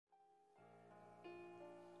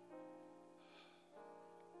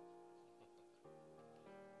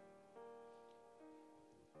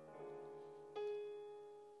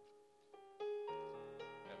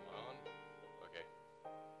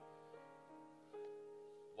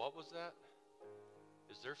what was that?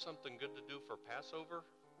 Is there something good to do for Passover?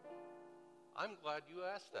 I'm glad you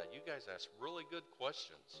asked that. You guys asked really good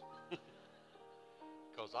questions.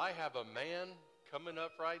 Because I have a man coming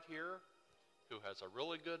up right here who has a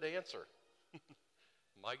really good answer.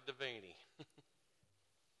 Mike Devaney.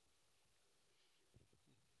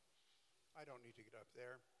 I don't need to get up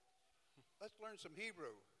there. Let's learn some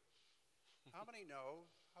Hebrew. How many know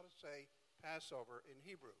how to say Passover in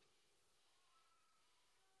Hebrew?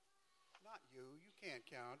 Not you. You can't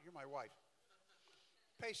count. You're my wife.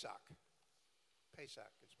 Pesach.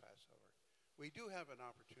 Pesach is Passover. We do have an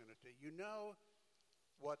opportunity. You know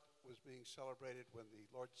what was being celebrated when the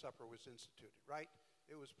Lord's Supper was instituted, right?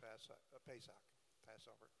 It was Pesach,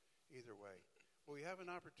 Passover, either way. Well, we have an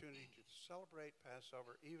opportunity to celebrate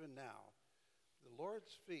Passover even now. The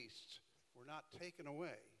Lord's feasts were not taken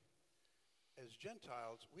away. As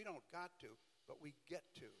Gentiles, we don't got to, but we get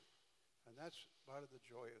to. And that's part of the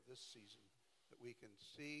joy of this season, that we can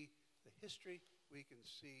see the history, we can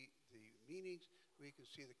see the meanings, we can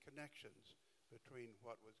see the connections between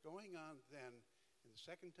what was going on then in the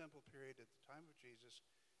Second Temple period at the time of Jesus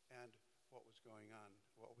and what was going on,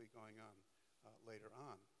 what will be going on later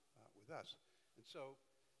on with us. And so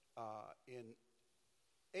in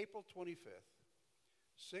April 25th,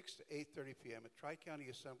 6 to 8:30 p.m. at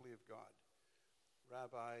Tri-County Assembly of God,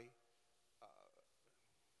 Rabbi,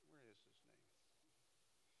 where is his name?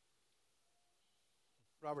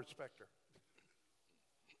 Robert Spector.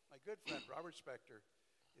 My good friend Robert Spector,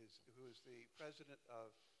 who is the president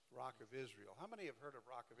of Rock of Israel. How many have heard of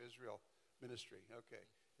Rock of Israel ministry? Okay.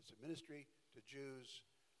 It's a ministry to Jews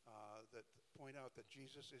that point out that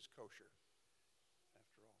Jesus is kosher,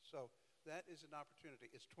 after all. So that is an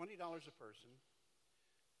opportunity. It's $20 a person.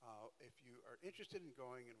 If you are interested in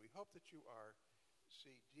going, and we hope that you are,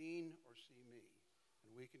 see Dean or see me,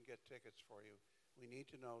 and we can get tickets for you. We need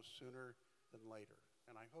to know sooner than later,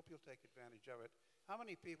 and I hope you'll take advantage of it. How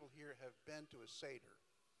many people here have been to a Seder?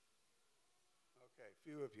 Okay,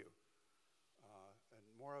 few of you. And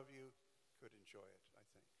more of you could enjoy it, I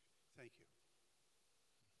think. Thank you.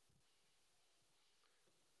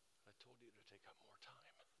 I told you to take up more time.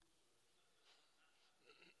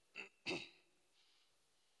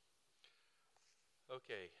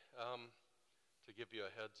 Okay, to give you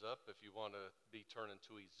a heads up, if you want to be turning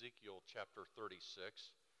to Ezekiel chapter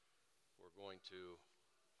 36, we're going to,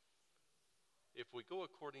 if we go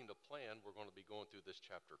according to plan, we're going to be going through this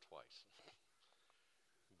chapter twice.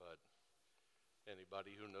 But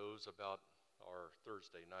anybody who knows about our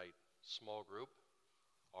Thursday night small group,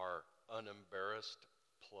 our unembarrassed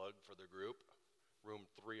plug for the group, room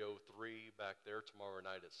 303 back there tomorrow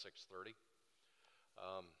night at 6:30.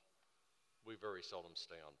 We very seldom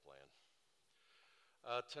stay on plan.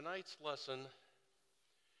 Tonight's lesson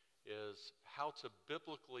is how to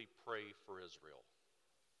biblically pray for Israel.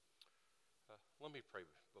 Let me pray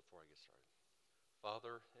before I get started.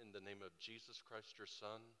 Father, in the name of Jesus Christ, your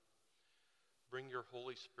Son, bring your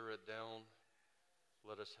Holy Spirit down.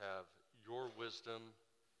 Let us have your wisdom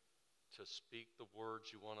to speak the words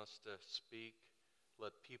you want us to speak.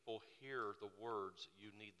 Let people hear the words you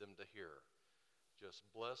need them to hear. Just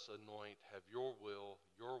bless, anoint, have your will,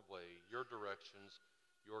 your way, your directions,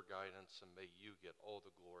 your guidance, and may you get all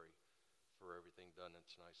the glory for everything done in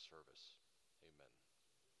tonight's service. Amen.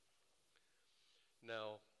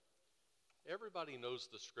 Now, everybody knows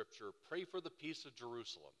the scripture, pray for the peace of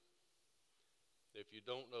Jerusalem. If you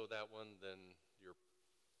don't know that one, then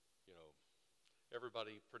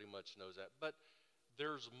everybody pretty much knows that. But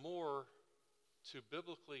there's more to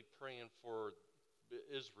biblically praying for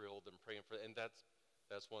Israel than praying for, and that's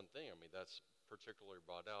one thing. I mean, that's particularly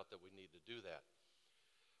brought out that we need to do that.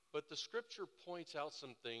 But the scripture points out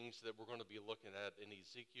some things that we're going to be looking at in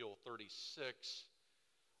Ezekiel 36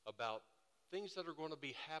 about things that are going to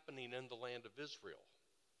be happening in the land of Israel,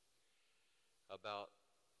 about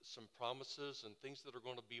some promises and things that are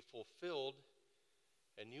going to be fulfilled.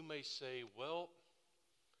 And you may say, well,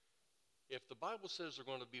 if the Bible says they're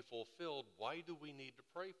going to be fulfilled, why do we need to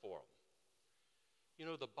pray for them? You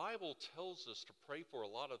know, the Bible tells us to pray for a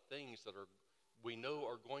lot of things that we know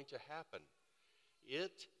are going to happen.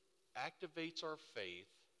 It activates our faith,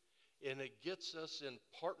 and it gets us in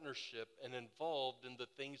partnership and involved in the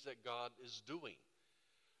things that God is doing.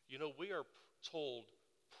 You know, we are told,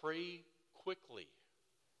 pray quickly.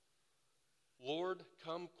 Lord,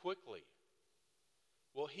 come quickly.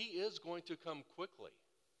 Well, he is going to come quickly,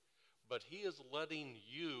 but he is letting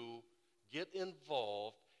you get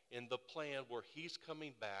involved in the plan where he's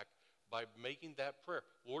coming back by making that prayer.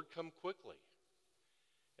 Lord, come quickly.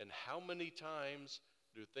 And how many times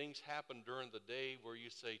do things happen during the day where you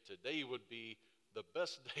say, today would be the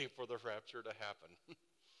best day for the rapture to happen.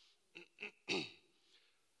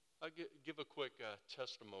 I'll give a quick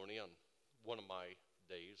testimony on one of my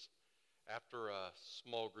days. After a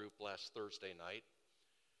small group last Thursday night,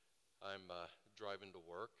 I'm driving to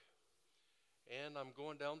work, and I'm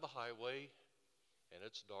going down the highway, and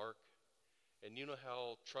it's dark. And you know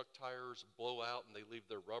how truck tires blow out and they leave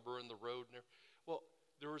their rubber in the road? Well,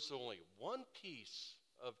 there was only one piece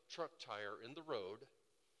of truck tire in the road,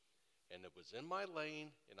 and it was in my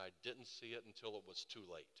lane, and I didn't see it until it was too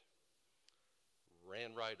late.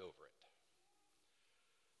 Ran right over it.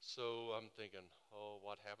 So I'm thinking, oh,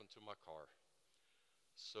 what happened to my car?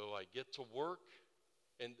 So I get to work,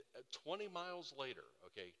 and 20 miles later,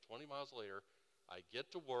 I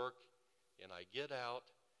get to work, and I get out,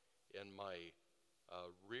 and my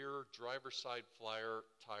rear driver's side flyer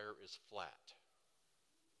tire is flat.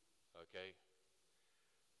 Okay?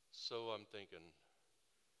 So I'm thinking,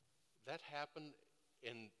 that happened,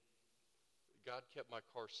 and God kept my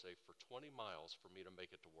car safe for 20 miles for me to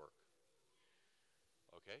make it to work.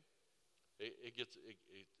 Okay? It gets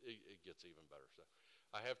even better. So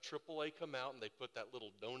I have AAA come out, and they put that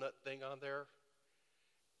little donut thing on there.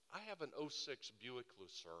 I have an '06 Buick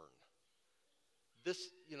Lucerne.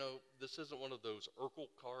 This isn't one of those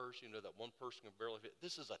Urkel cars, that one person can barely fit.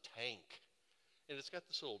 This is a tank, and it's got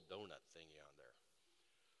this little donut thingy on there.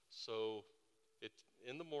 So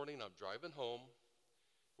in the morning, I'm driving home.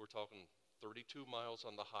 We're talking 32 miles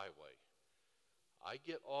on the highway. I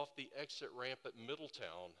get off the exit ramp at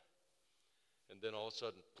Middletown, and then all of a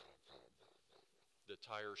sudden, the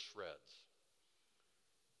tire shreds.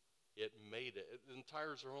 It made it. The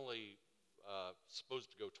tires are only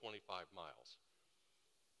supposed to go 25 miles.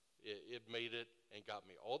 It made it and got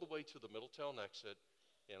me all the way to the Middletown exit,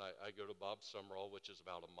 and I go to Bob Summerall, which is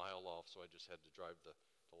about a mile off, so I just had to drive the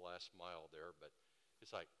last mile there. But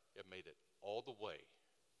it's like it made it all the way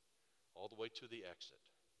to the exit.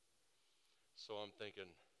 So I'm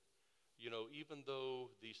thinking, even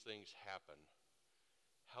though these things happen,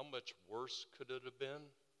 how much worse could it have been?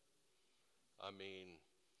 I mean,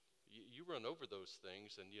 you run over those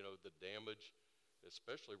things, and the damage,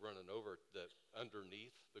 especially running over that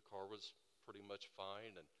underneath, the car was pretty much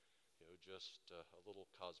fine, and just a little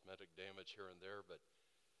cosmetic damage here and there. But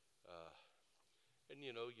and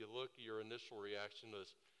you look, your initial reaction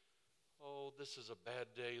is, oh, this is a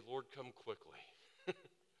bad day, Lord, come quickly.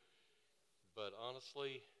 But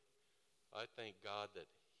honestly, I thank God that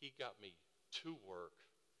he got me to work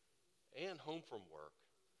and home from work,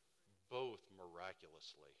 both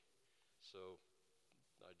miraculously. So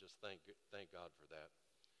I just thank God for that.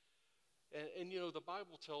 And the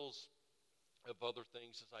Bible tells of other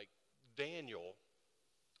things. It's like Daniel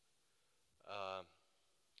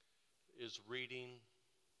is reading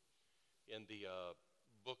in the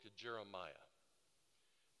book of Jeremiah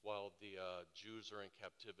while the Jews are in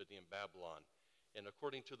captivity in Babylon. And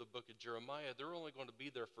according to the book of Jeremiah, they're only going to be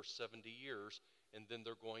there for 70 years, and then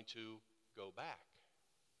they're going to go back.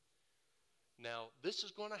 Now, this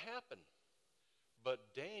is going to happen. But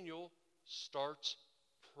Daniel starts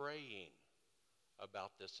praying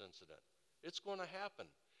about this incident. It's going to happen.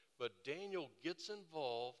 But Daniel gets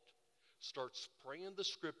involved, starts praying the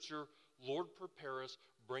scripture, Lord, prepare us,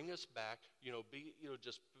 bring us back,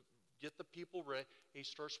 just get the people ready. He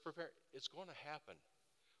starts preparing. It's going to happen.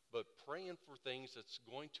 But praying for things that's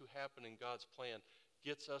going to happen in God's plan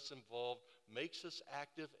gets us involved, makes us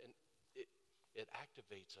active, and it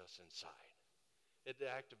activates us inside. It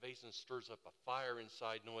activates and stirs up a fire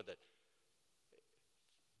inside, knowing that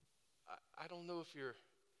I don't know if you're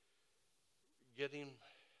getting,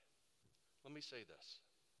 let me say this.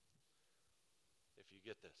 If you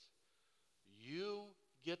get this, you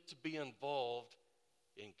get to be involved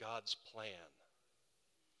in God's plan.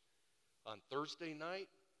 On Thursday night,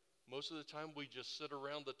 most of the time we just sit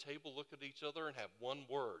around the table, look at each other, and have one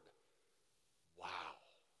word. Wow.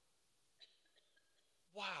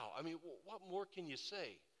 Wow. I mean, what more can you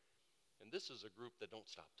say? And this is a group that don't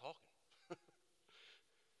stop talking.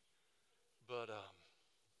 But,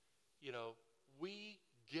 we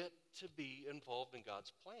get to be involved in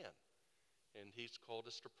God's plan. And he's called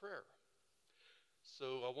us to prayer.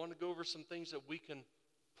 So I want to go over some things that we can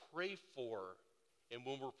pray for. And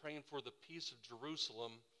when we're praying for the peace of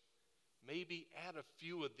Jerusalem, maybe add a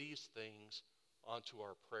few of these things onto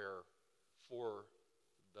our prayer for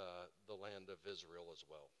the land of Israel as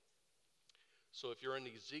well. So if you're in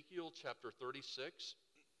Ezekiel chapter 36,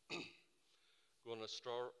 I'm going to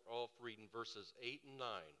start off reading verses 8 and 9.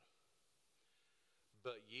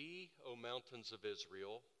 But ye, O mountains of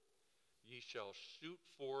Israel, ye shall shoot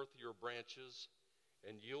forth your branches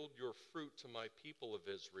and yield your fruit to my people of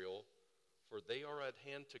Israel, for they are at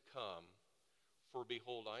hand to come. For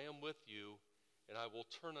behold, I am with you, and I will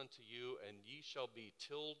turn unto you, and ye shall be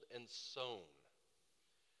tilled and sown.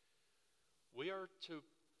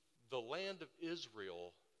 The land of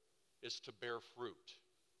Israel is to bear fruit.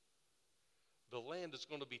 The land is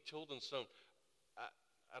going to be tilled and sown.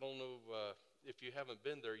 I don't know if you haven't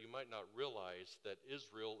been there, you might not realize that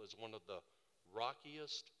Israel is one of the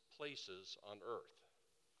rockiest places on earth.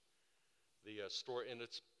 The story, and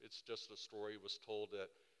it's just a story, was told that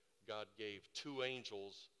God gave two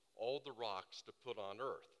angels all the rocks to put on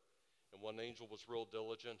earth. And one angel was real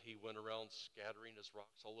diligent. He went around scattering his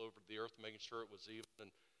rocks all over the earth, making sure it was even.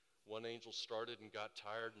 And one angel started and got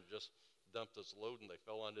tired and just dumped his load, and they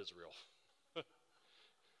fell on Israel.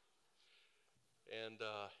 And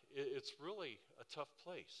it's really a tough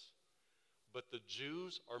place. But the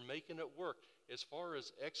Jews are making it work. As far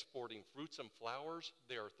as exporting fruits and flowers,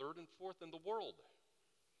 they are third and fourth in the world.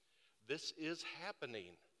 This is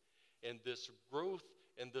happening. And this growth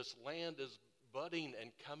and this land is budding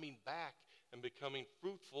and coming back and becoming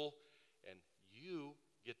fruitful. And you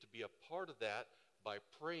get to be a part of that by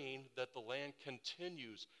praying that the land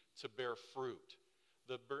continues to bear fruit.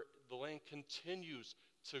 The land continues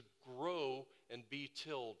to grow and be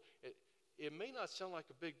tilled. It may not sound like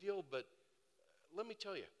a big deal, but let me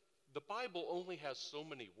tell you, the Bible only has so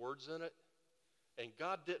many words in it, and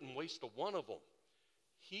God didn't waste a one of them.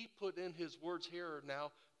 He put in his words here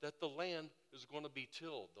now that the land is going to be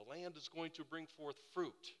tilled. The land is going to bring forth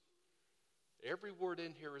fruit. Every word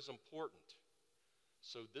in here is important.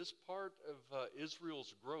 So this part of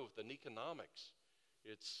Israel's growth and economics,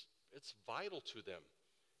 it's vital to them.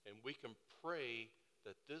 And we can pray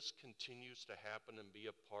that this continues to happen and be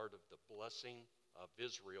a part of the blessing of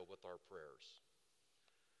Israel with our prayers.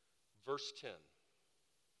 Verse 10,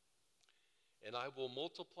 and I will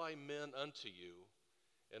multiply men unto you,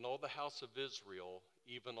 and all the house of Israel,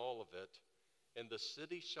 even all of it, and the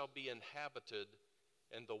city shall be inhabited,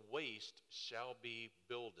 and the waste shall be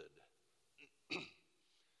builded.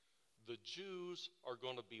 The Jews are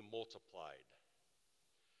going to be multiplied.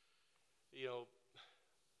 You know,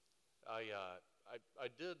 I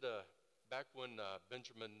did, back when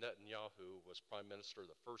Benjamin Netanyahu was prime minister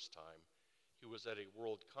the first time, he was at a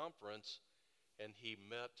world conference, and he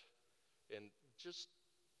met, and just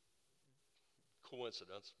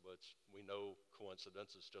coincidence, which we know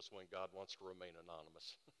coincidence is just when God wants to remain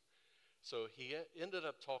anonymous. So he ended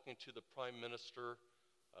up talking to the prime minister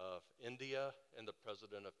of India and the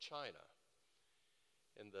president of China.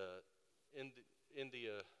 And the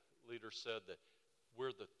India leader said that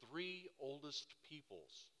we're the three oldest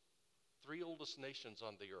nations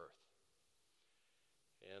on the earth.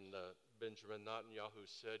 And Benjamin Netanyahu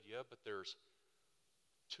said, yeah, but there's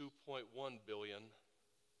 2.1 billion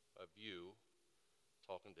of you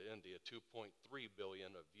talking to India, 2.3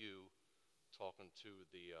 billion of you talking to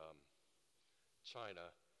the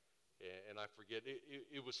China, and I forget,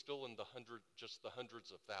 it was still in just the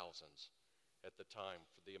hundreds of thousands at the time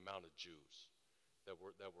for the amount of Jews that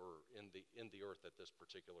were in the earth at this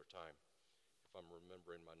particular time, if I'm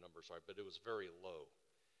remembering my numbers right, but it was very low.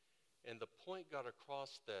 And the point got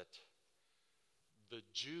across that the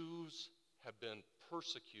Jews have been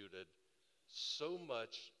persecuted so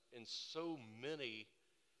much in so many,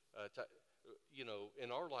 in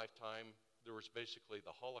our lifetime, there was basically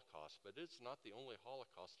the Holocaust, but it's not the only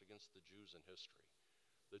Holocaust against the Jews in history.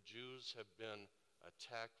 The Jews have been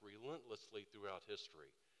attacked relentlessly throughout history.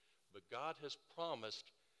 But God has promised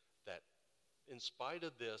that in spite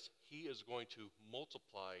of this, he is going to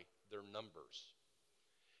multiply their numbers.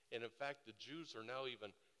 And in fact, the Jews are now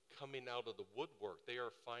even coming out of the woodwork. They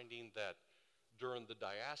are finding that during the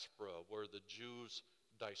diaspora, where the Jews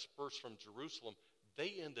dispersed from Jerusalem,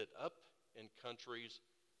 they ended up in countries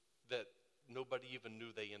that nobody even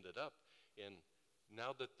knew they ended up. And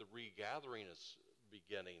now that the regathering is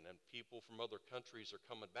beginning and people from other countries are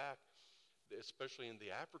coming back, especially in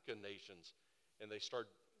the African nations, and they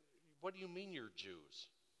start, what do you mean you're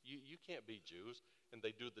Jews? You can't be Jews. And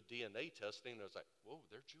they do the DNA testing, and it's like, whoa,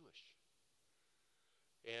 they're Jewish.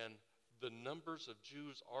 And the numbers of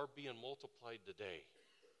Jews are being multiplied today.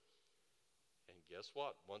 And guess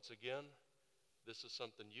what? Once again, this is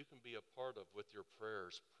something you can be a part of with your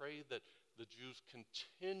prayers. Pray that the Jews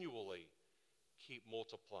continually keep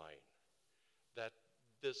multiplying, that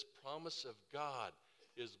this promise of God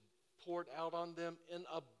is poured out on them in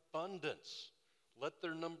abundance. Let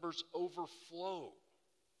their numbers overflow.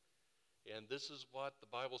 And this is what the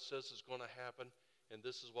Bible says is going to happen, and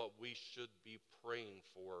this is what we should be praying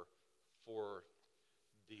for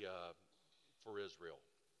Israel.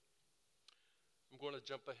 I'm going to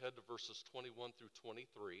jump ahead to verses 21 through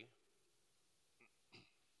 23.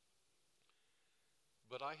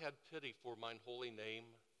 But I had pity for mine holy name,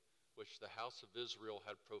 which the house of Israel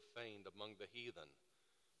had profaned among the heathen,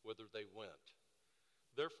 whither they went.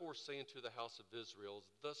 Therefore say unto the house of Israel,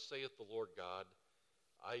 Thus saith the Lord God,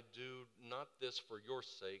 I do not this for your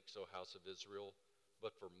sakes, O house of Israel,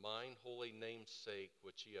 but for mine holy name's sake,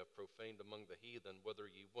 which ye have profaned among the heathen,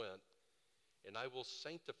 whither ye went. And I will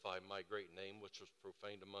sanctify my great name, which was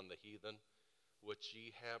profaned among the heathen, which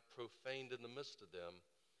ye have profaned in the midst of them.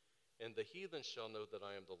 And the heathen shall know that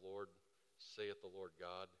I am the Lord, saith the Lord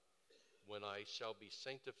God, when I shall be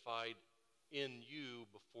sanctified in you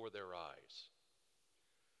before their eyes.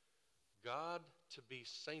 God to be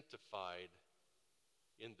sanctified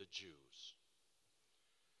in the Jews.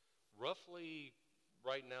 Roughly,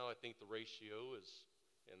 right now, I think the ratio is,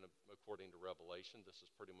 and according to Revelation, this is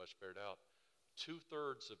pretty much bared out,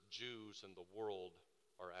 2/3 of Jews in the world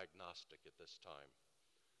are agnostic at this time.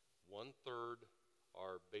 1/3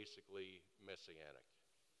 are basically messianic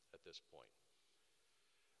at this point.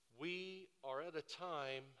 We are at a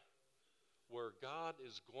time where God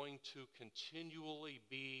is going to continually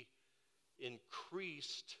be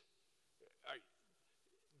increased.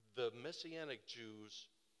 The messianic Jews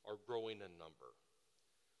are growing in number,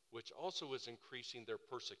 which also is increasing their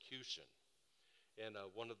persecution. And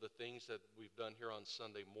one of the things that we've done here on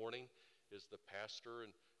Sunday morning is the pastor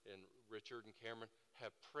and Richard and Cameron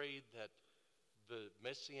have prayed that the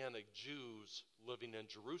Messianic Jews living in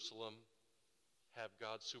Jerusalem have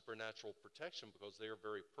God's supernatural protection, because they are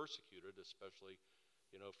very persecuted, especially,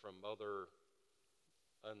 from other,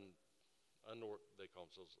 they call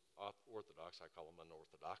themselves Orthodox. I call them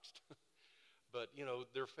unorthodox. But,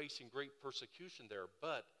 they're facing great persecution there.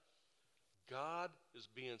 But God is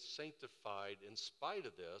being sanctified in spite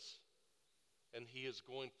of this, and he is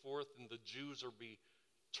going forth, and the Jews are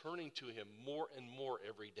turning to him more and more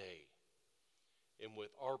every day. And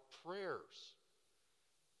with our prayers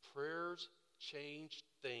change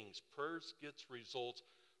things. Prayers gets results.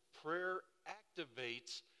 Prayer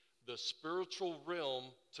activates the spiritual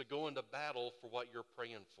realm to go into battle for what you're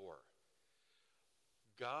praying for.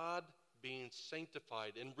 God being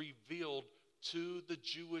sanctified and revealed to the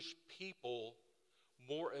Jewish people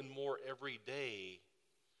more and more every day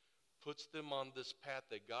puts them on this path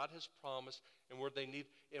that God has promised and where they need.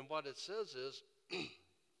 And what it says is,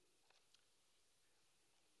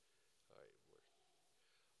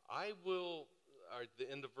 I will, at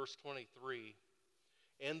the end of verse 23,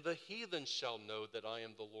 and the heathen shall know that I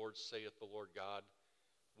am the Lord, saith the Lord God,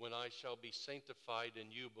 when I shall be sanctified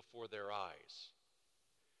in you before their eyes.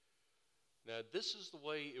 Now, this is the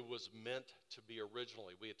way it was meant to be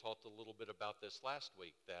originally. We had talked a little bit about this last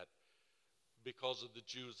week, that because of the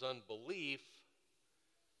Jews' unbelief,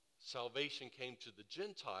 salvation came to the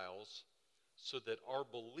Gentiles so that our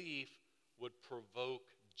belief would provoke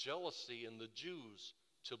jealousy in the Jews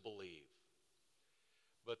to believe.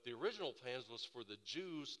 But the original plan was for the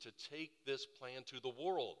Jews to take this plan to the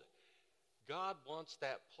world. God wants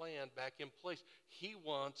that plan back in place. He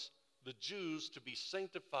wants the Jews to be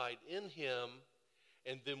sanctified in him,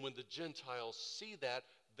 and then when the Gentiles see that,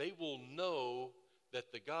 they will know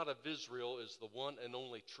that the God of Israel is the one and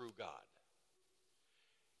only true God.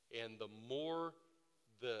 And the more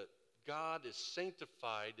that God is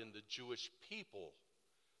sanctified in the Jewish people,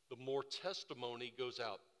 the more testimony goes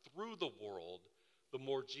out through the world, the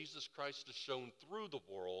more Jesus Christ is shown through the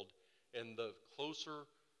world, and the closer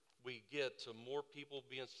we get to more people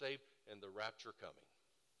being saved and the rapture coming.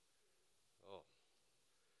 Oh,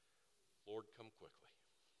 Lord, come quickly.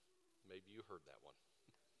 Maybe you heard that one.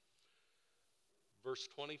 Verse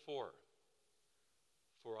 24,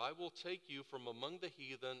 for I will take you from among the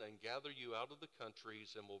heathen and gather you out of the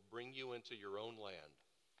countries and will bring you into your own land.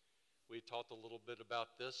 We talked a little bit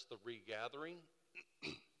about this, the regathering.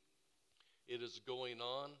 It is going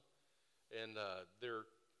on, and we're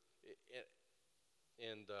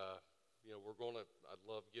going to. I'd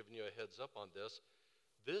love giving you a heads up on this.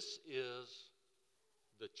 This is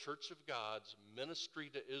the Church of God's ministry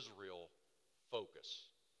to Israel focus.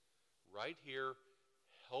 Right here,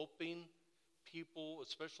 helping people,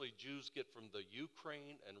 especially Jews, get from the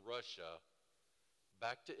Ukraine and Russia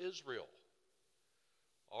back to Israel.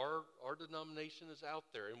 Our denomination is out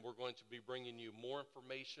there, and we're going to be bringing you more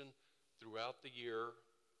information throughout the year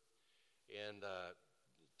and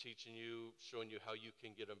teaching you, showing you how you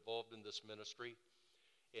can get involved in this ministry.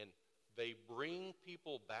 And they bring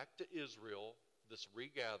people back to Israel, this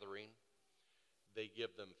regathering. They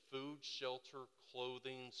give them food, shelter,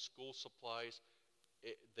 clothing, school supplies.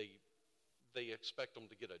 They expect them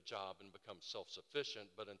to get a job and become self-sufficient,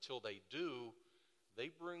 but until they do, they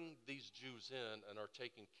bring these Jews in and are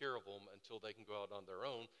taking care of them until they can go out on their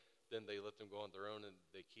own. then they let them go on their own, and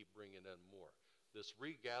they keep bringing in more. This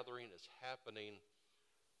regathering is happening.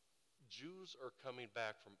 Jews are coming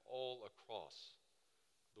back from all across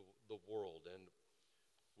the world, and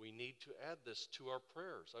we need to add this to our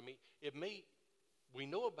prayers. I mean, we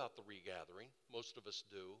know about the regathering, most of us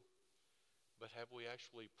do, but have we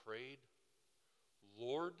actually prayed,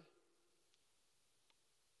 Lord,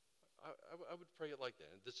 I would pray it like that,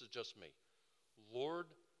 and this is just me. Lord,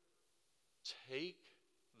 take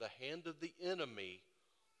the hand of the enemy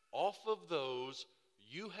off of those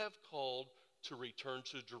you have called to return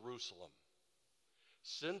to Jerusalem.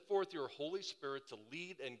 Send forth your Holy Spirit to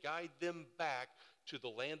lead and guide them back to the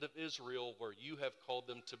land of Israel where you have called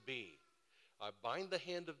them to be. I bind the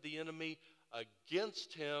hand of the enemy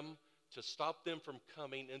against him to stop them from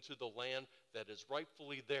coming into the land that is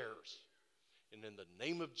rightfully theirs. And in the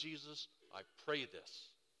name of Jesus, I pray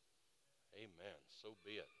this. Amen. So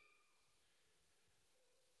be it.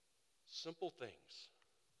 Simple things.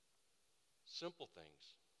 Simple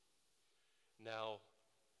things. Now,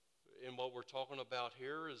 in what we're talking about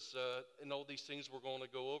here is, in all these things we're going to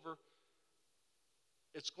go over,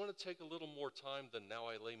 it's going to take a little more time than now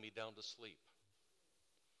I lay me down to sleep.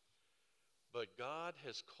 But God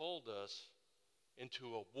has called us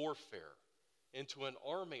into a warfare, into an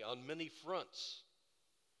army on many fronts.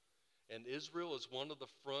 And Israel is one of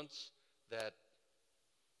the fronts that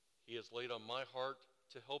he has laid on my heart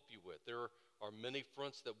to help you with. There are many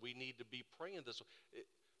fronts that we need to be praying this.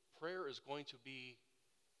 Prayer is going to be,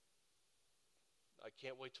 I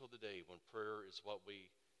can't wait till the day when prayer is what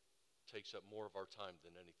takes up more of our time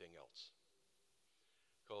than anything else.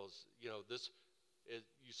 Because,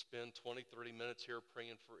 you spend 20, 30 minutes here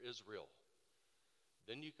praying for Israel.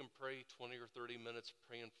 Then you can pray 20 or 30 minutes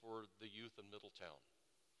praying for the youth in Middletown.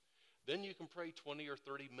 Then you can pray 20 or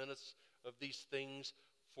 30 minutes of these things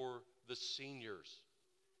for the seniors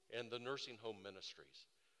and the nursing home ministries.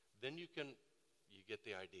 Then you get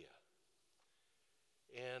the idea.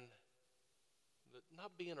 And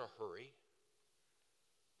not be in a hurry.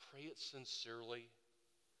 Pray it sincerely.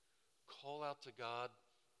 Call out to God.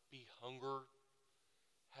 Be hungry.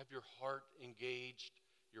 Have your heart engaged,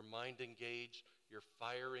 your mind engaged, your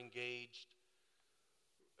fire engaged.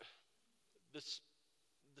 This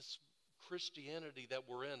Christianity that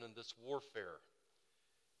we're in this warfare,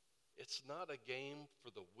 it's not a game for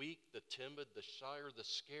the weak, the timid, the shy, or the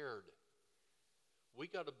scared. We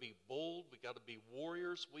got to be bold. We got to be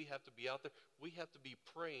warriors. We have to be out there. We have to be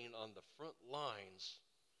praying on the front lines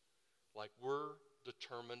like we're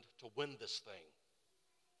determined to win this thing.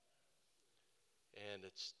 And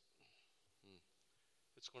it's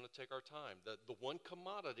going to take our time. The one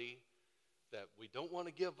commodity that we don't want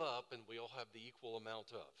to give up and we all have the equal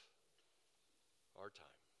amount of, our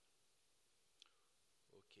time.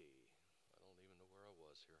 Okay, I don't even know where I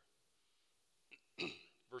was here.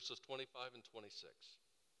 Verses 25 and 26.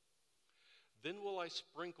 Then will I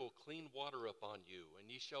sprinkle clean water upon you,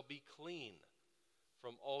 and ye shall be clean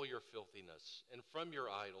from all your filthiness, and from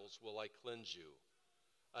your idols will I cleanse you.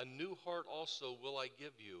 A new heart also will I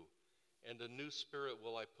give you, and a new spirit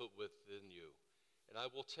will I put within you. And I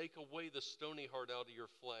will take away the stony heart out of your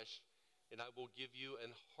flesh, and I will give you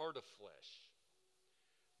an heart of flesh.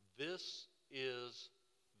 This is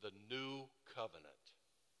the new covenant,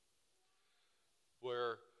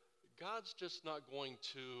 where God's just not going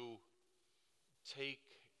to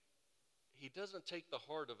he doesn't take the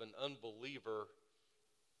heart of an unbeliever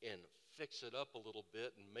and fix it up a little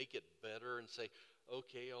bit and make it better and say,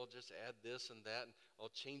 okay, I'll just add this and that, and I'll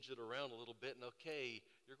change it around a little bit, and okay,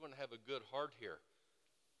 you're going to have a good heart here.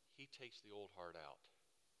 He takes the old heart out.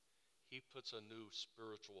 He puts a new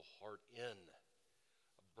spiritual heart in.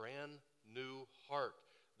 A brand new heart.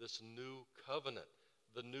 This new covenant.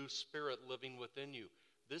 The new spirit living within you.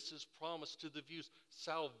 This is promised to the Jews.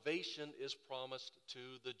 Salvation is promised to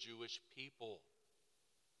the Jewish people.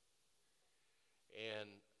 And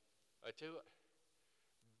I tell you,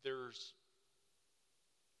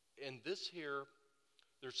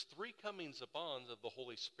 there's three comings upon of the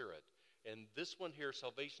Holy Spirit. And this one here,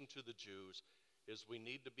 salvation to the Jews, is we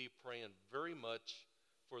need to be praying very much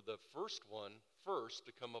for the first one first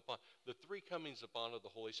to come upon. The three comings upon of the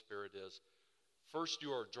Holy Spirit is, first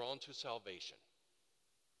you are drawn to salvation.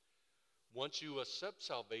 Once you accept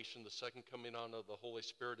salvation, the second coming on of the Holy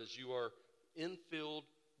Spirit is you are infilled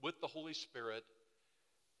with the Holy Spirit,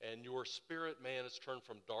 and your spirit man is turned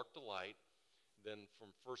from dark to light. Then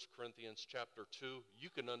from 1 Corinthians chapter 2, you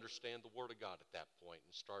can understand the Word of God at that point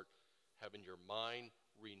and start having your mind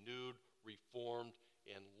renewed, reformed,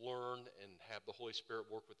 and learn and have the Holy Spirit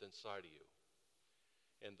work within inside of you.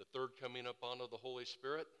 And the third coming upon of the Holy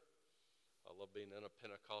Spirit, I love being in a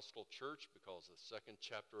Pentecostal church because the second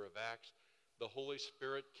chapter of Acts, the Holy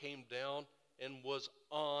Spirit came down and was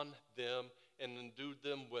on them and endued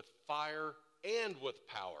them with fire and with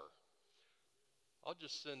power. I'll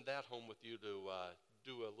just send that home with you to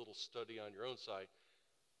do a little study on your own side.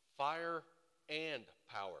 Fire and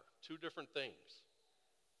power, two different things.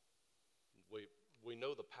 We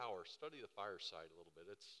know the power. Study the fire side a little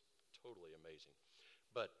bit. It's totally amazing.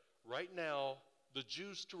 But right now, the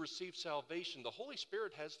Jews, to receive salvation, the Holy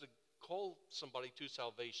Spirit has to call somebody to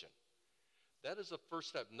salvation. That is the first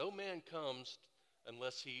step. No man comes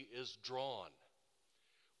unless he is drawn.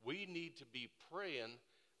 We need to be praying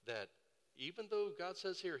that even though God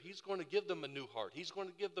says here, he's going to give them a new heart, he's going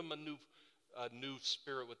to give them a new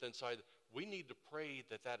spirit within inside, we need to pray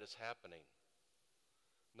that that is happening.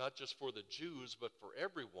 Not just for the Jews, but for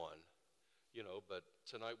everyone. But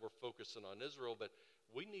tonight we're focusing on Israel, but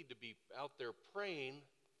we need to be out there praying.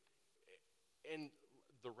 And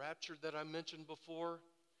the rapture that I mentioned before,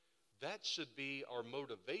 that should be our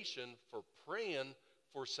motivation for praying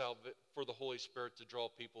for the Holy Spirit to draw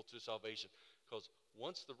people to salvation. Because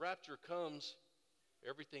once the rapture comes,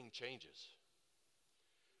 everything changes.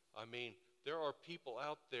 I mean, there are people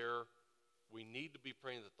out there, we need to be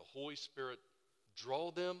praying that the Holy Spirit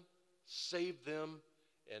draw them, save them,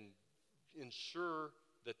 and ensure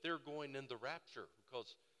that they're going in the rapture.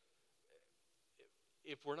 Because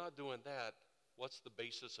if we're not doing that, what's the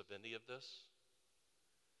basis of any of this?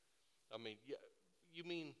 I mean, you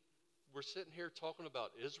mean we're sitting here talking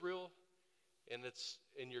about Israel, and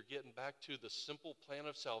you're getting back to the simple plan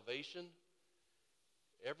of salvation?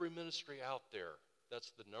 Every ministry out there,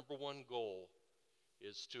 that's the number one goal,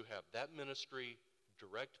 is to have that ministry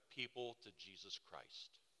direct people to Jesus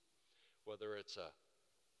Christ. Whether it's a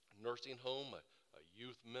nursing home, a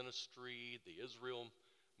youth ministry, the Israel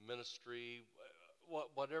ministry,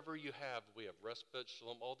 whatever you have, we have respite,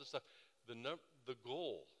 shalom, all this stuff. The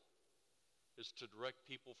goal is to direct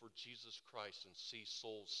people for Jesus Christ and see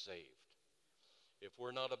souls saved. If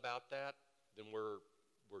we're not about that, then we're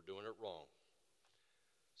doing it wrong.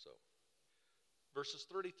 So, verses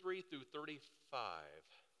 33 through 35.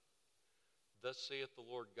 Thus saith the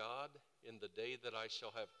Lord God, in the day that I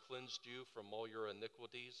shall have cleansed you from all your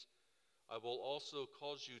iniquities, I will also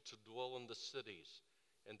cause you to dwell in the cities,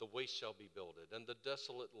 and the waste shall be builded, and the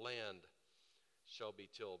desolate land shall be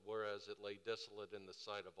tilled, whereas it lay desolate in the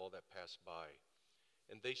sight of all that passed by.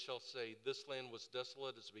 And they shall say, this land was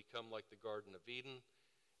desolate, has become like the Garden of Eden,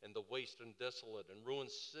 and the waste and desolate and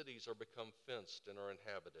ruined cities are become fenced and are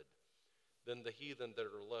inhabited. Then the heathen that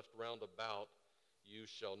are left round about you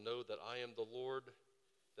shall know that I am the Lord,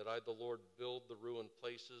 that I, the Lord, build the ruined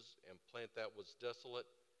places and plant that was desolate.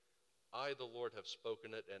 I, the Lord, have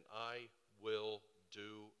spoken it, and I will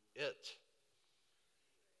do it.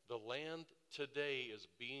 The land today is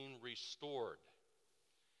being restored.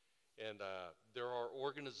 And there are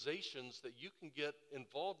organizations that you can get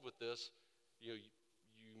involved with this. You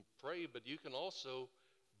pray, but you can also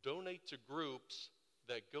donate to groups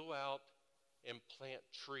that go out and plant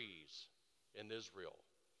trees in Israel.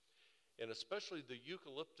 And especially the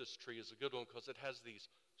eucalyptus tree is a good one because it has these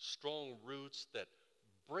strong roots that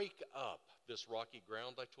break up this rocky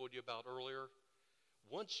ground I told you about earlier.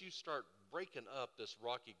 Once you start breaking up this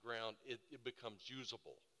rocky ground, it becomes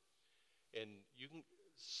usable. And you can,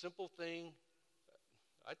 simple thing,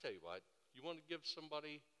 I tell you what, you want to give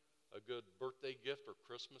somebody a good birthday gift or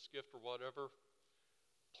Christmas gift or whatever,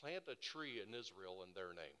 plant a tree in Israel in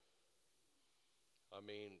their name. I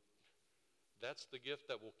mean, that's the gift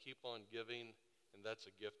that will keep on giving, and that's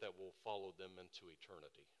a gift that will follow them into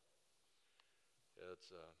eternity.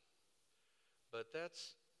 But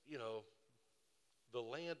that's, the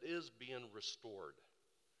land is being restored.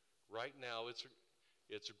 Right now,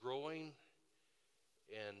 it's growing,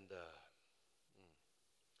 and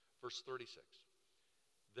verse 36.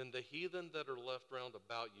 Then the heathen that are left round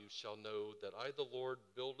about you shall know that I, the Lord,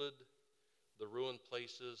 builded the ruined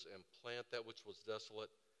places and plant that which was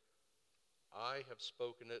desolate. I have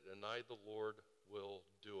spoken it, and I, the Lord, will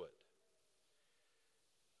do it.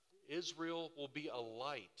 Israel will be a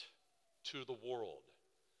light to the world.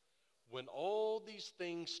 When all these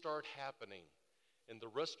things start happening and the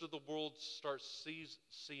rest of the world starts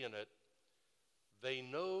seeing it, they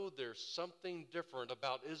know there's something different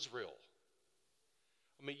about Israel.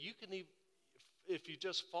 I mean, you can even, if you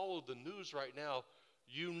just follow the news right now,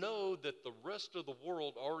 you know that the rest of the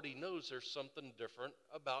world already knows there's something different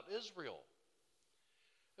about Israel.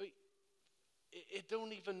 I mean, it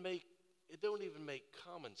don't even make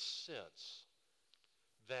common sense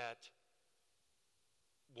that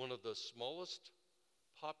one of the smallest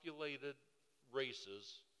populated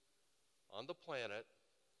races on the planet,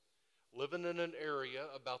 living in an area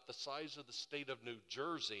about the size of the state of New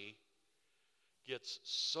Jersey, gets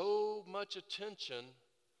so much attention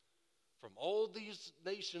from all these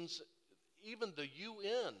nations, even the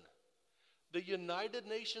UN, the United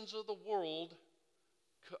Nations of the world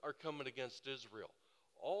are coming against Israel.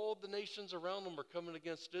 All the nations around them are coming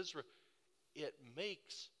against Israel. It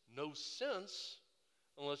makes no sense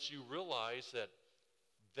unless you realize that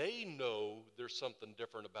they know there's something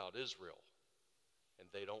different about Israel, and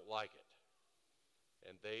they don't like it.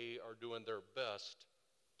 And they are doing their best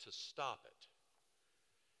to stop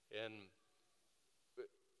it. And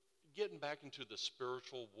getting back into the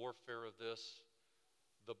spiritual warfare of this,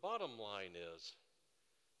 the bottom line is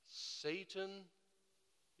Satan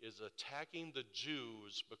is attacking the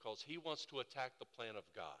Jews because he wants to attack the plan of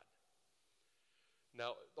God.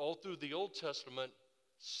 Now, all through the Old Testament,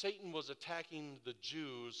 Satan was attacking the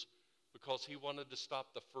Jews because he wanted to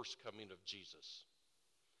stop the first coming of Jesus.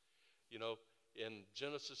 You know, in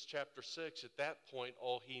Genesis chapter 6, at that point,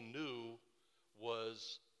 all he knew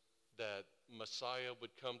was that Messiah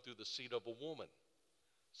would come through the seed of a woman.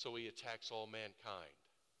 So he attacks all mankind.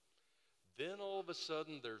 Then all of a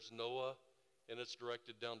sudden there's Noah, and it's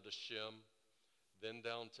directed down to Shem, then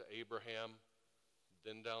down to Abraham,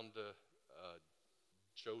 then down to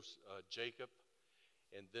Jacob,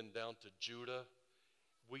 and then down to Judah.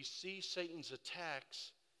 We see Satan's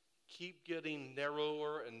attacks keep getting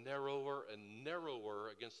narrower and narrower and narrower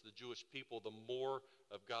against the Jewish people the more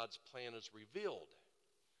of God's plan is revealed.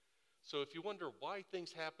 So if you wonder why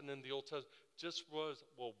things happen in the Old Testament,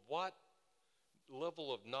 what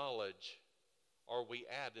level of knowledge are we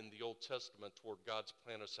at in the Old Testament toward God's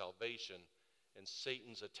plan of salvation? And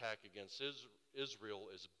Satan's attack against Israel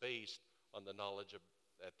is based on the knowledge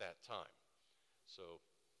at that time. So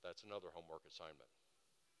that's another homework assignment.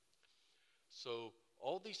 So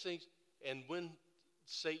all these things, and when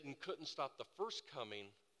Satan couldn't stop the first coming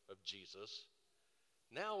of Jesus,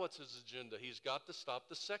 now what's his agenda? He's got to stop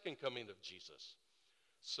the second coming of Jesus.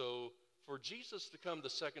 So for Jesus to come the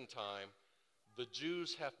second time, the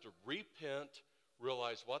Jews have to repent,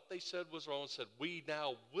 realize what they said was wrong, and said, we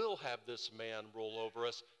now will have this man rule over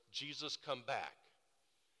us. Jesus, come back.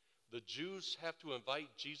 The Jews have to invite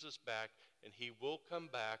Jesus back, and he will come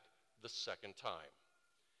back the second time.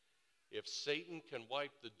 If Satan can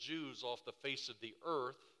wipe the Jews off the face of the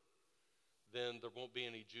earth, then there won't be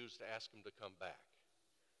any Jews to ask him to come back.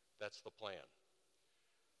 That's the plan.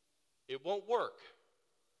 It won't work.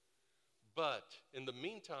 But in the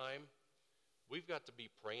meantime, we've got to be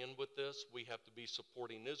praying with this. We have to be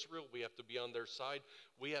supporting Israel. We have to be on their side.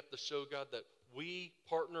 We have to show God that we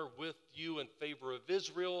partner with you in favor of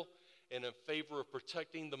Israel and in favor of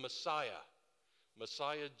protecting the Messiah.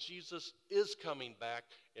 Messiah Jesus is coming back,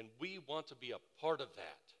 and we want to be a part of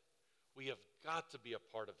that. We have got to be a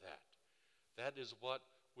part of that. That is what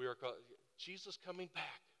we are called. Jesus coming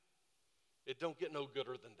back. It don't get no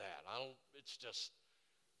gooder than that. It's just,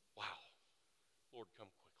 wow. Lord, come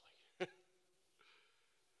quickly.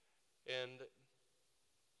 And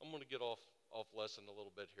I'm going to get off lesson a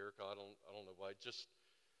little bit here, because I don't know why. Just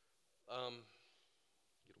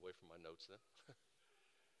get away from my notes then.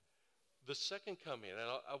 The second coming, and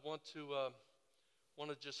I want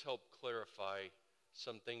to just help clarify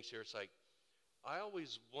some things here. It's like, I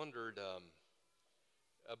always wondered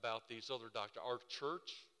about these other doctrines. Our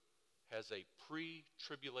church has a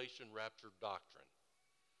pre-tribulation rapture doctrine.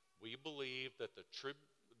 We believe that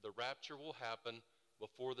the rapture will happen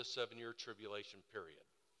before the 7-year tribulation period.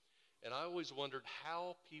 And I always wondered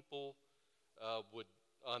how people would,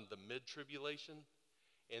 on the mid-tribulation,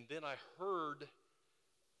 and then I heard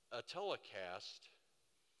a telecast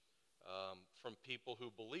from people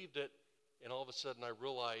who believed it, and all of a sudden I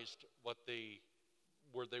realized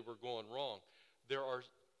where they were going wrong. There are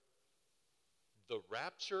the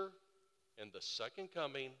rapture and the second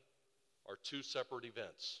coming are two separate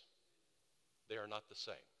events. They are not the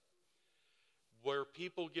same. Where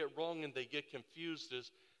people get wrong and they get confused is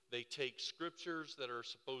they take scriptures that are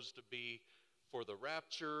supposed to be for the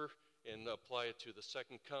rapture and apply it to the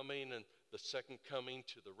second coming, and the second coming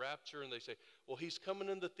to the rapture, and they say, well, he's coming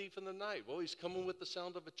in the thief in the night. Well, he's coming with the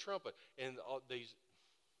sound of a trumpet. And they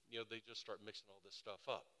just start mixing all this stuff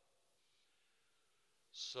up.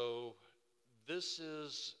 So this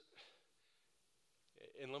is,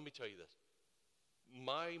 and let me tell you this,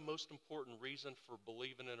 my most important reason for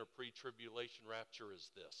believing in a pre-tribulation rapture is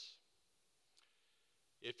this.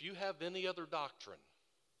 If you have any other doctrine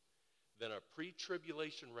than a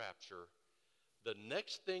pre-tribulation rapture, the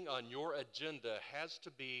next thing on your agenda has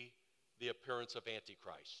to be the appearance of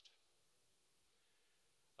Antichrist.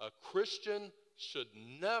 A Christian should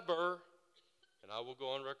never and I will go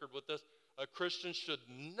on record with this, a Christian should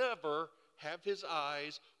never have his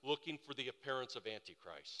eyes looking for the appearance of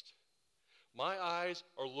Antichrist. My eyes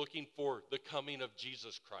are looking for the coming of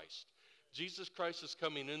Jesus Christ. Jesus Christ is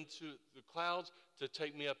coming into the clouds to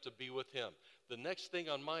take me up to be with him. The next thing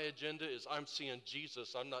on my agenda is I'm seeing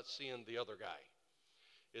Jesus. I'm not seeing the other guy.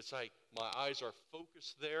 It's like my eyes are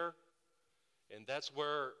focused there, and that's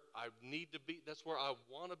where I need to be. That's where I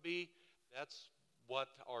want to be. That's what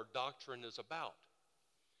our doctrine is about.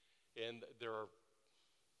 And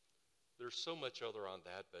there's so much other on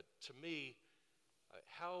that, but to me,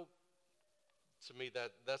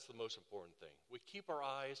 that's the most important thing. We keep our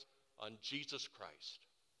eyes on Jesus Christ.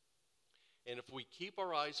 And if we keep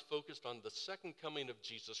our eyes focused on the second coming of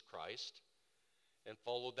Jesus Christ and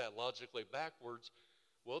follow that logically backwards,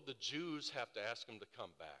 well, the Jews have to ask him to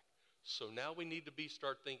come back. So now we need to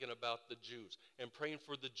start thinking about the Jews and praying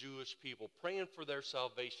for the Jewish people, praying for their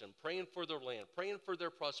salvation, praying for their land, praying for their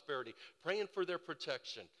prosperity, praying for their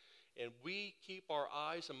protection. And we keep our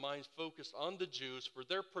eyes and minds focused on the Jews for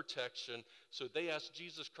their protection. So they ask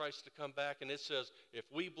Jesus Christ to come back, and it says, if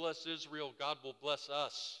we bless Israel, God will bless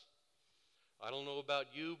us. I don't know about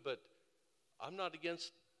you, but I'm not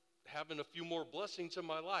against having a few more blessings in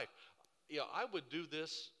my life. I would do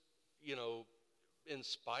this, in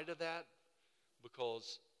spite of that,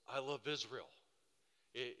 because I love Israel.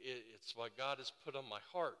 It's what God has put on my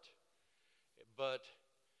heart. But,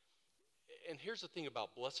 and here's the thing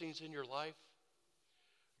about blessings in your life.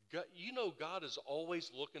 God is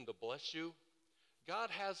always looking to bless you.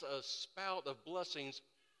 God has a spout of blessings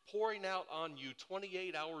pouring out on you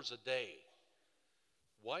 28 hours a day.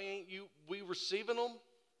 Why ain't we receiving them?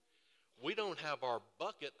 We don't have our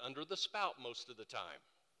bucket under the spout most of the time.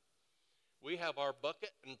 We have our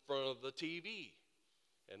bucket in front of the TV.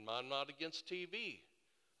 And I'm not against TV.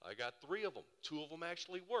 I got 3 of them. 2 of them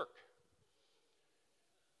actually work.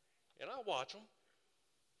 And I watch them.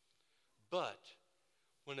 But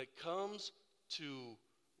when it comes to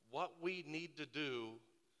what we need to do,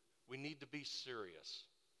 we need to be serious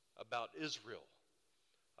about Israel,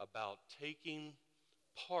 about taking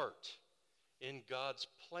part in God's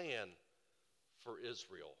plan for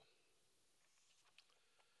Israel.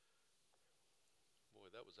 Boy,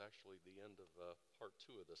 that was actually the end of part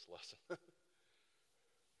 2 of this lesson.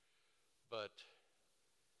 But,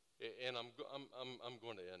 and I'm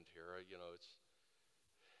going to end here. It's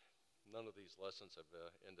none of these lessons have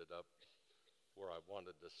ended up where I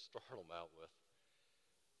wanted to start them out with.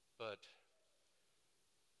 But,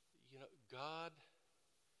 God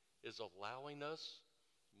is allowing us.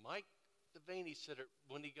 Mike Devaney said it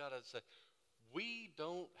when he got it, said, we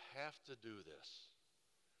don't have to do this.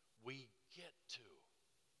 We get to.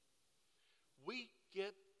 We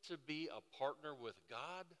get to be a partner with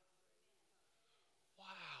God. Wow.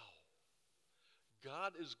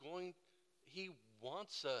 God he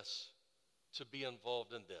wants us to be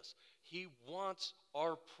involved in this. He wants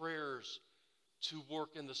our prayers to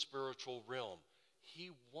work in the spiritual realm. He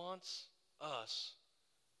wants us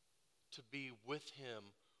to be with him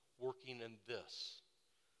working in this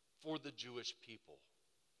for the Jewish people.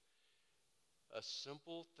 A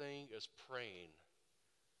simple thing is praying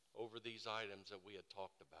over these items that we had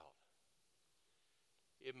talked about.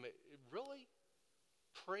 Really,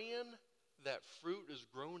 praying that fruit is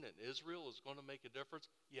grown in Israel is going to make a difference?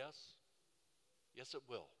 Yes. Yes, it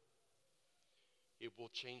will. It will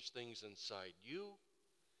change things inside you.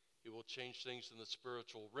 It will change things in the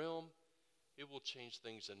spiritual realm. It will change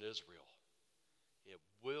things in Israel. It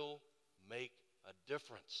will make a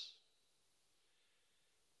difference.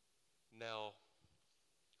 Now,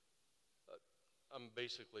 I'm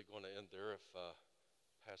basically going to end there if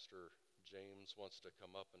Pastor James wants to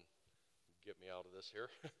come up and get me out of this here.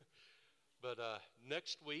 But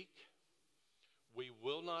next week, we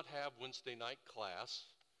will not have Wednesday night class.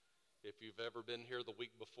 If you've ever been here the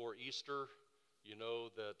week before Easter, you know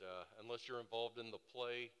that unless you're involved in the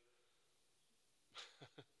play,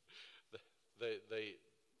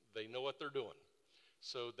 they know what they're doing.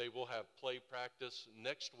 So they will have play practice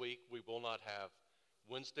next week. We will not have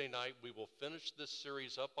Wednesday night. We will finish this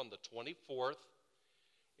series up on the 24th.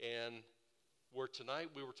 And where tonight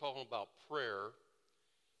we were talking about prayer,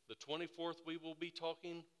 the 24th we will be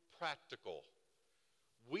talking practical.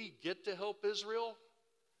 We get to help Israel?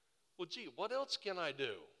 Well, gee, what else can I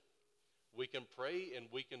do? We can pray and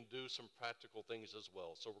we can do some practical things as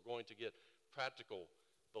well. So we're going to get practical.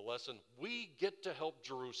 The lesson, we get to help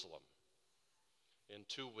Jerusalem in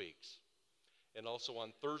 2 weeks. And also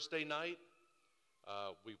on Thursday night,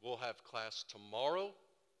 we will have class tomorrow,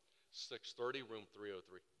 6:30, room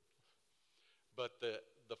 303. But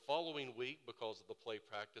the The following week, because of the play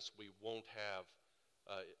practice, we won't have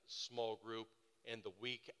a small group. And the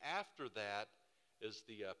week after that is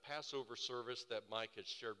the Passover service that Mike had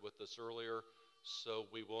shared with us earlier. So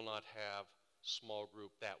we will not have small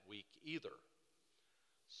group that week either.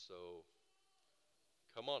 So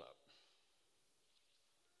come on up.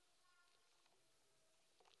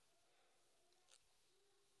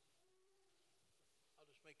 I'll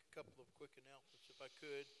just make a couple of quick announcements if I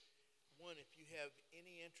could. One, if you have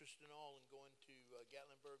any interest in all in going to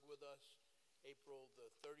Gatlinburg with us, April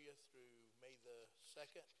the 30th through May the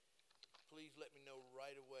 2nd, please let me know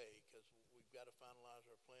right away because we've got to finalize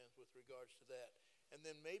our plans with regards to that. And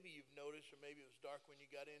then maybe you've noticed, or maybe it was dark when you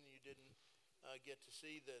got in and you didn't get to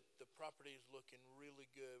see that the property is looking really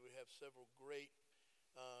good. We have several great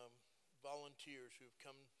volunteers who've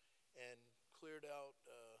come and cleared out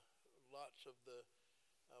lots of the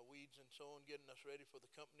weeds and so on, getting us ready for the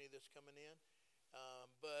company that's coming in.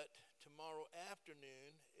 But tomorrow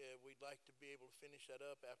afternoon, we'd like to be able to finish that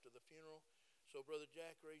up after the funeral. So, Brother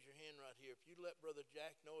Jack, raise your hand right here. If you let Brother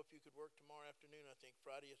Jack know if you could work tomorrow afternoon, I think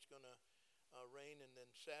Friday it's going to rain, and then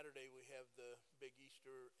Saturday we have the big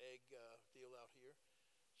Easter egg deal out here.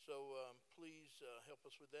 So please help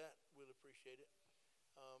us with that. We'll appreciate it.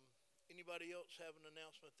 Anybody else have an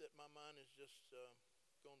announcement that my mind is just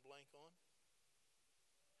going blank on?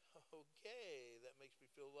 Okay, that makes me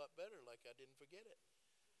feel a lot better, like I didn't forget it.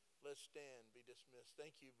 Let's stand, be dismissed.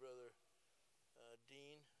 Thank you, Brother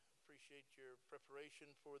Dean. Appreciate your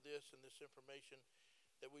preparation for this and this information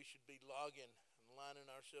that we should be logging and lining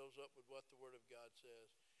ourselves up with what the Word of God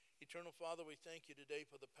says. Eternal Father, we thank you today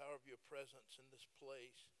for the power of your presence in this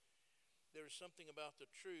place. There is something about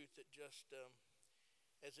the truth that just,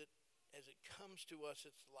 as it comes to us,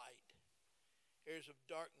 it's light. Areas of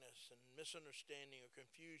darkness and misunderstanding or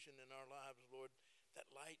confusion in our lives, Lord, that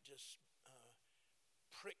light just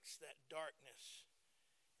pricks that darkness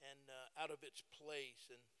and out of its place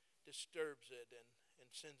and disturbs it and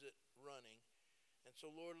sends it running. And so,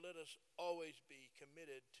 Lord, let us always be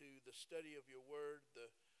committed to the study of your word, the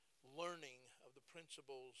learning of the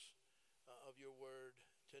principles of your word,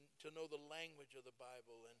 to know the language of the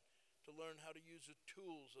Bible and to learn how to use the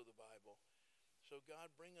tools of the Bible. So, God,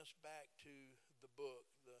 bring us back to the book,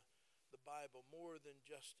 the Bible, more than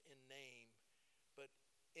just in name, but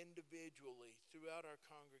individually throughout our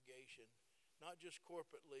congregation, not just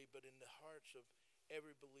corporately, but in the hearts of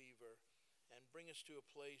every believer, and bring us to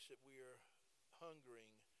a place that we are hungering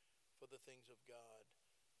for the things of God,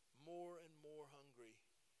 more and more hungry,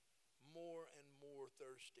 more and more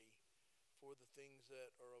thirsty for the things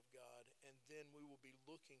that are of God, and then we will be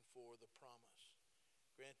looking for the promise.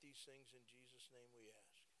 Grant these things in Jesus' name we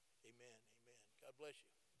ask. Amen. Amen. God bless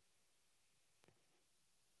you.